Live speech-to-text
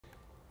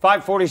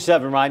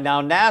5:47 right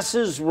now.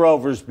 NASA's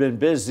rover's been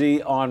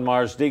busy on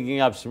Mars digging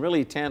up some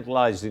really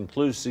tantalizing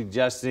clues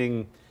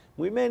suggesting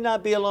we may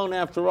not be alone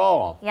after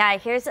all. Yeah,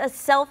 here's a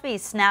selfie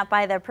snapped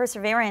by the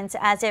Perseverance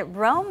as it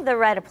roamed the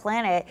red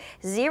planet,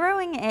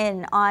 zeroing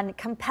in on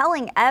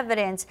compelling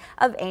evidence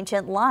of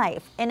ancient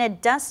life. In a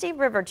dusty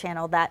river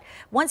channel that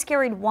once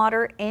carried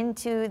water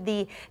into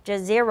the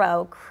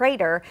Jezero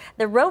Crater,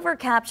 the rover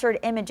captured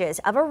images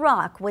of a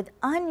rock with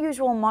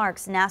unusual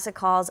marks NASA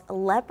calls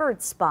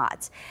leopard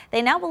spots.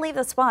 They now believe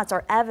the spots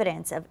are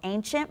evidence of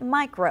ancient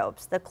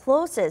microbes, the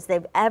closest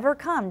they've ever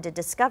come to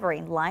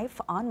discovering life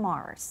on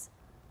Mars.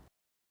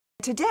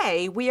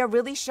 Today, we are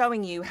really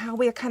showing you how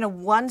we are kind of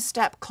one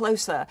step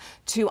closer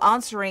to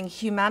answering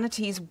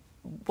humanity's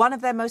one of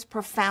their most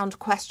profound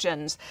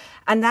questions,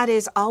 and that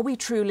is, are we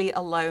truly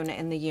alone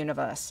in the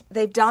universe?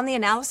 They've done the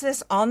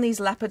analysis on these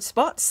leopard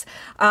spots,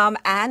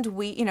 and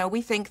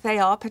we think they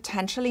are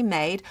potentially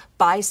made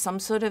by some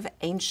sort of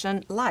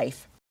ancient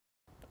life.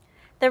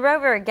 The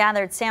rover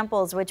gathered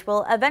samples which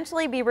will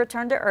eventually be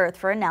returned to Earth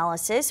for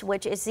analysis,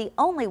 which is the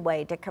only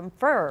way to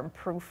confirm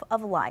proof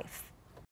of life.